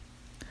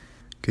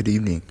Good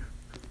evening.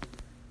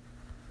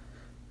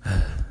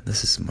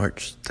 This is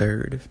March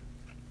 3rd,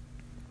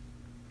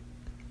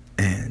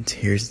 and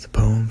here's the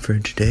poem for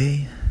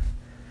today,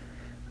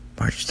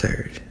 March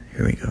 3rd.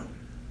 Here we go.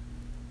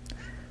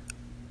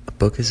 A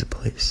book is a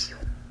place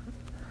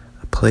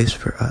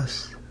for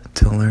us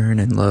to learn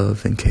and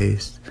love in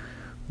case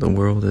the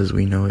world as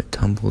we know it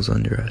tumbles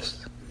under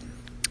us.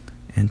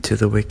 And to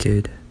the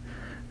wicked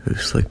who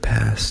slick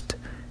past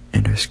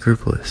and are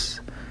scrupulous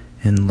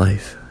in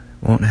life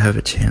won't have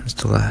a chance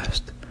to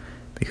last,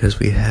 because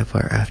we have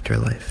our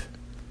afterlife,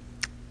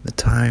 the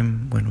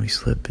time when we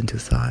slip into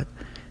thought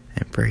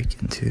and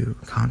break into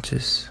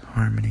conscious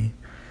harmony,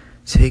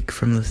 take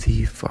from the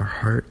thief our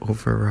heart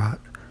overwrought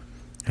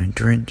and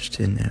drenched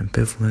in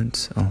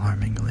ambivalence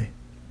alarmingly.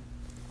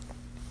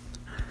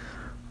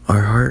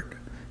 Our heart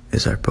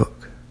is our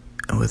book,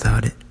 and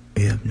without it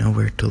we have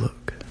nowhere to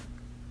look.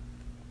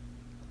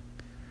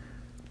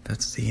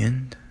 That's the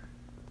end,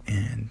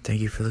 and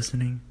thank you for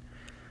listening.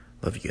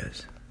 Love you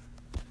guys.